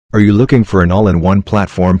Are you looking for an all-in-one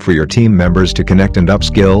platform for your team members to connect and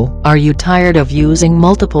upskill? Are you tired of using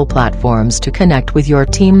multiple platforms to connect with your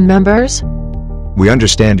team members? We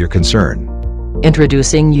understand your concern.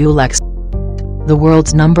 Introducing uLektz, the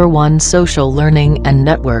world's #1 social learning and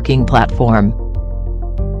networking platform.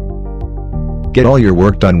 Get all your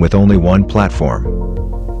work done with only one platform.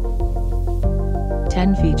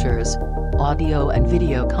 10 features: audio and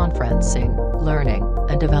video conferencing, learning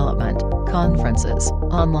and development, conferences,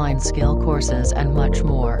 online skill courses and much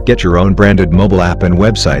more. Get your own branded mobile app and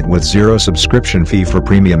website with zero subscription fee for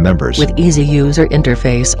premium members. With easy user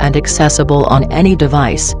interface and accessible on any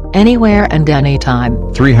device, anywhere and anytime.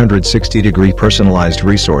 360-degree personalized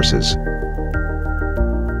resources.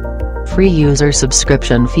 Free user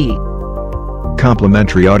subscription fee.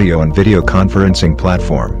 Complimentary audio and video conferencing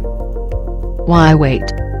platform. Why wait?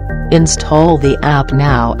 Install the app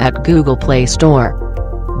now at Google Play Store.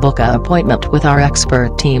 Book an appointment with our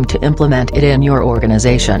expert team to implement it in your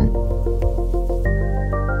organization.